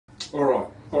Alright.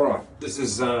 This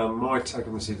is my take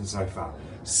on the season so far.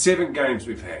 7 games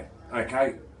we've had,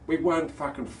 okay? We've won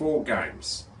fucking 4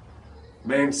 games.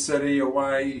 Man City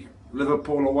away,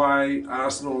 Liverpool away,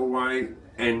 Arsenal away,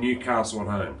 and Newcastle at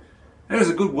home. That was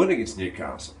a good win against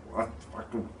Newcastle.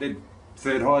 They're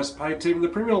third highest paid team in the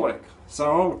Premier League, so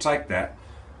I'll take that.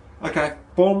 Okay,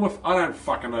 Bournemouth, I don't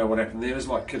fucking know what happened there. It was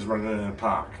like kids running in a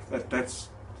park. That's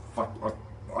fuck.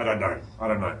 I don't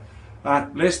know.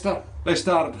 Leicester, they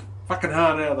started fucking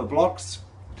hard out of the blocks.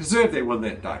 Deserved their win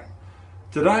that day.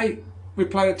 Today, we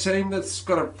played a team that's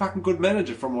got a fucking good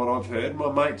manager from what I've heard.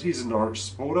 My mate, he's a Norwich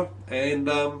supporter, and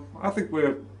I think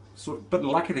we're sort of a bit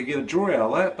lucky to get a draw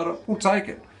out of that, but we'll take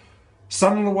it.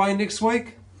 Sunderland away next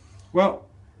week? Well,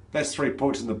 that's 3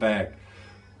 points in the bag.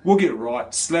 We'll get it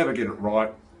right. Slab will get it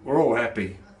right. We're all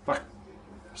happy. Fuck.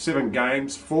 7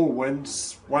 games, 4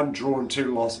 wins, 1 draw and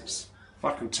 2 losses.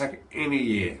 Fucking take it any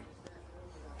year.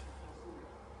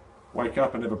 Wake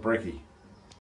up and have a brekkie.